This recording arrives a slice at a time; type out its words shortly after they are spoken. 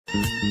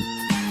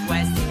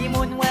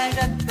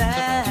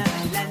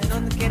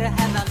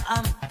هذا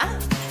الأمر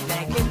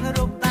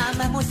لكن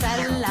ربما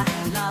مسلح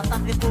لا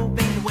تقف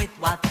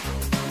بالوطوط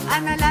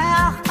أنا لا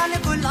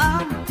أختلق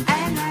الأمر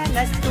أنا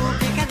لست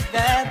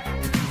بكذاب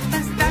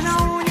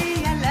فاستمعوني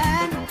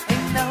الآن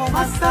إنه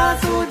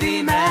مصاص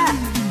دماء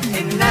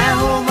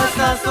إنه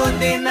مصاص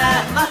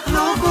دماء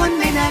مخلوق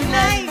من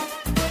الليل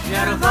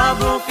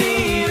يرغب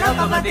في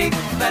رقبتك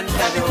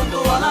فانتبهوا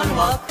طوال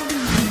الوقت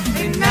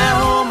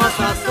إنه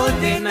مصاص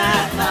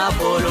الدماء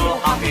نقول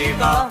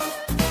حقيقة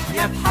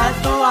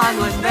يبحث عن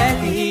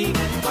وجباته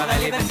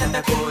وغالبا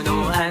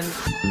ستكون أنت.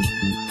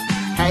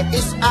 Hij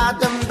is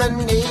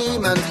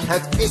adembenemend,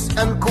 het is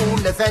een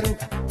coole vent.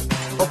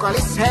 Ook al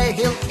is hij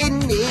heel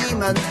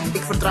innemend,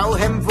 ik vertrouw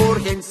hem voor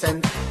geen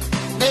cent.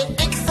 Nee,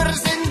 ik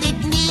verzin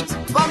dit niet,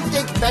 want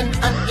ik ben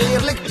een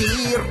eerlijk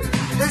dier.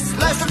 Dus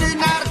luister nu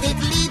naar dit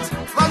lied,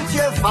 want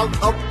je valt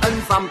op een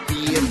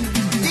vampier.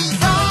 Die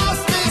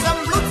gast is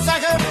een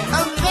bloedzegger,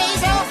 een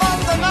wezen van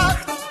de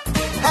nacht.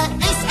 Hij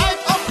is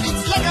uit op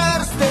iets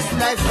lekkers, dus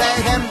blijf bij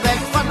hem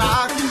weg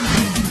vannacht.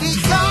 Die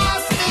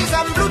gast is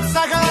een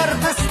bloedzegger,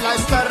 dus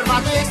luister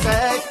wat ik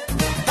zeg.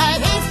 Hij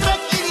heeft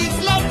trek in iets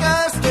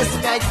lekkers, dus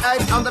kijk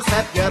uit, anders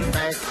heb je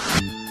pech.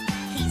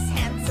 He's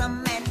handsome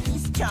and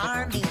he's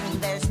charming,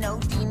 there's no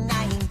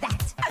denying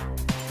that.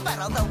 But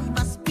although he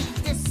must be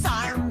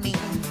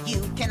disarming,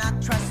 you cannot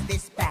trust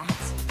this bat.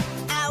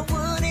 I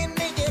wouldn't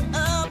make it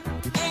up,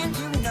 and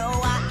you know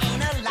I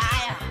ain't a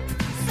liar.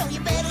 So you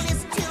better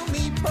listen to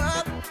me,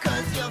 bub,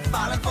 cause you're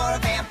falling for a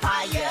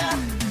vampire.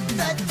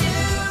 The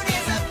dude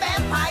is a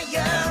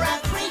vampire, a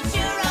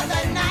creature of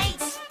the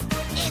night.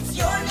 It's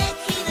your neck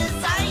he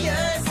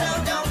desires, so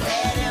don't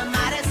let him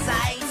out of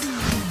sight.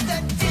 The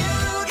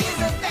dude is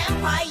a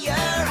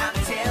vampire, I'm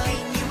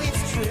telling you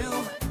it's true.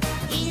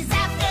 He's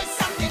after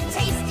something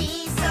tasty,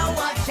 so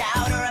watch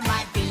out or it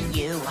might be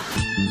you.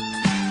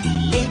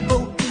 Il est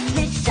beau, il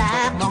est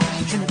charmant,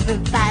 je ne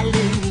peux pas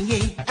le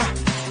nier.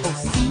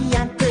 Aussi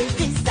un peu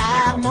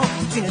désarmant,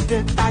 tu ne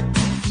peux pas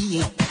t'y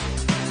fier.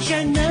 Je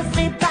ne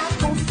ferai pas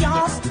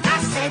confiance à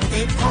cet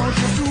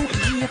étrange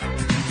sourire.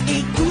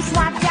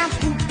 Écoute-moi bien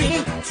poupée,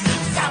 tu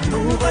es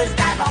amoureuse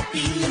d'un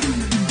vampire.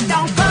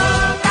 Ton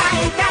copain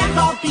est un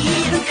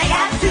vampire, une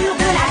créature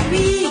de la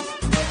nuit.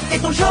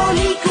 C'est ton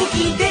joli cou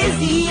qu'il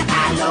désire,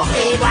 alors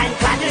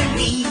éloigne-toi de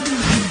lui.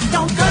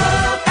 Ton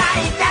copain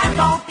est un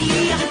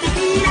vampire, je te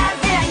dis la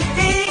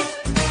vérité.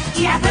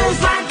 Il a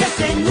besoin de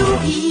se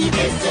nourrir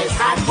et ce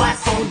sera toi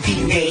son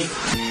dîner.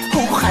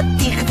 הוא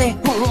חתיך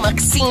והוא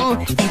מקסים,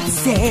 את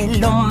זה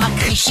לא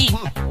מכחישים.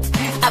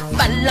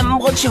 אבל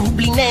למרות שהוא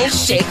בלי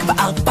נשק,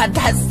 בערפד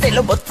הזה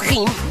לא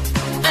בוטחים.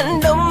 אני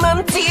לא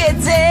ממציא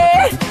את זה,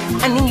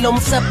 אני לא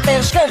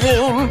מספר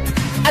שקרים.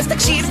 אז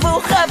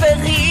תקשיבו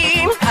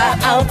חברים,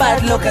 הערפד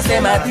לא כזה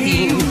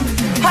מדהים.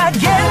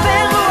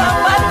 הגבר הוא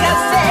ערפד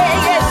כזה,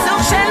 יש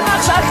סוג של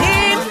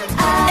מחשכים.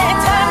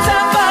 את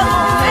הצוואר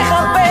הוא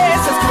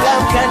מחפש, אז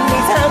כולם כאן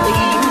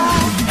מתהרים.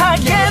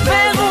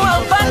 הגבר הוא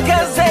ערפד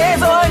כזה,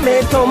 זו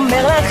האמת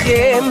אומר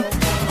לכם.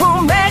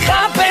 הוא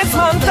מחפש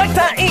ממתק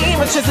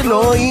טעים, רק שזה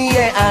לא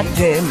יהיה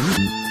אתם.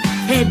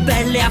 È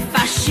bella e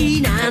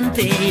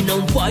affascinante,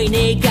 non puoi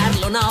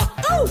negarlo, no.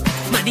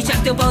 Ma di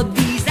certo è un po'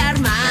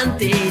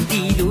 disarmante,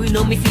 di lui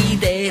non mi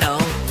fiderò.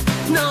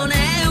 Non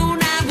è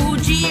una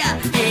bugia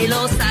e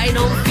lo sai,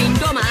 non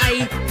fingo mai.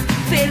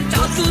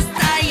 Perciò tu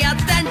stai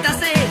attenta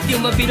se di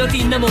un vampiro ti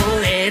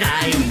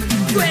innamorerai.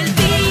 Quel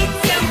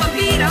tizio è un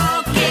vampiro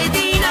che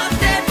di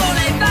notte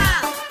voleva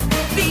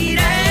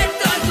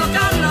diretto al tuo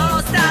collo,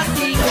 sta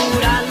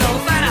sicura lo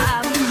farà.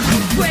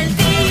 Quel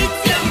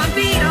tizio è un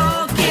vampiro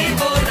che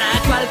vorrà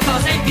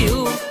qualcosa in più,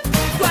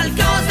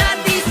 qualcosa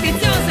di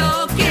sfizioso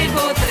che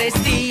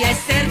potresti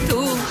essere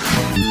tu.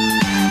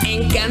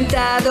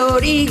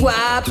 Encantador y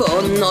guapo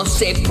no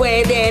se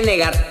puede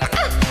negar.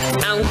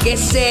 Aunque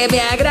se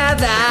ve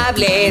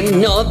agradable,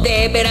 no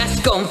deberás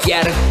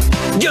confiar.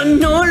 Yo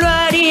no lo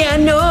haría,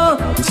 no,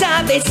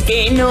 sabes que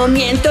no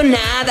miento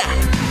nada.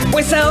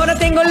 Pues ahora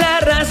tengo la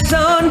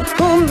razón,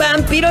 un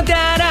vampiro te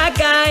hará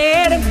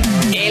caer.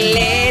 Él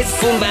es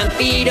un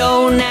vampiro,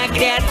 una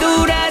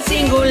criatura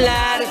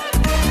singular.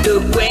 Tu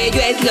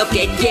cuello es lo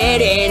que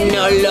quiere,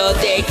 no lo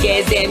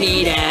dejes de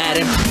mirar.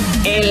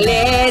 Él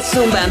es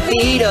un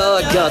vampiro,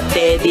 yo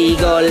te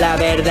digo la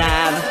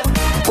verdad.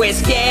 Pues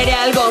quiere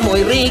algo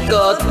muy rico,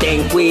 ten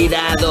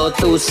cuidado,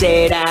 tú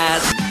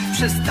serás.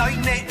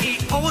 Przystojny i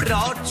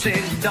uroczy,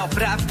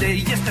 doprawdy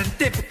jest ten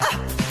typ.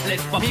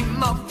 Lecz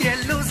pomimo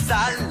wielu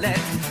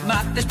zalet, ma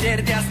też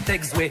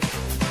pierwiastek zły.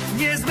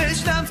 Nie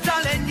zmyślam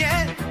wcale nie,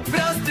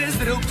 prosty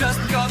zrób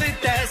cząstkowy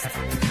test.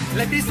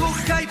 Lepiej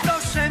słuchaj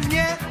proszę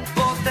mnie,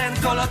 bo ten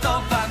kolo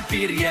to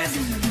wampir jest.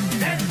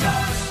 Ten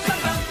gość to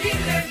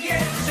wampirem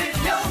jest,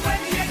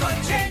 żywiołem jego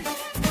cień.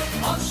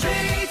 On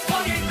żyje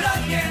swojej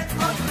bramie,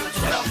 odwróć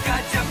wroga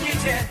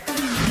dziabniecie.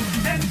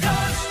 Ten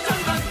gość to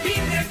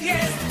wampirem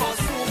jest,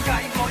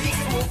 posłuchaj moich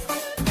słów.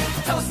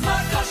 To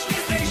smakosz nie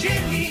z tej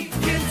ziemi,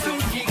 więc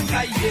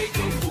unikaj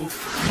jego głów.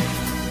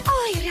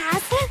 Oj,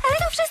 raz, ale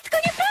to wszystko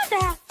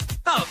nieprawda.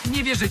 O,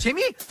 nie wierzycie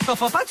mi? To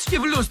popatrzcie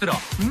w lustro.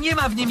 Nie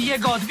ma w nim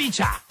jego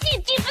odbicia.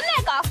 Nic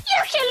dziwnego!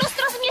 Jak się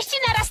lustro zmieści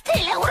na raz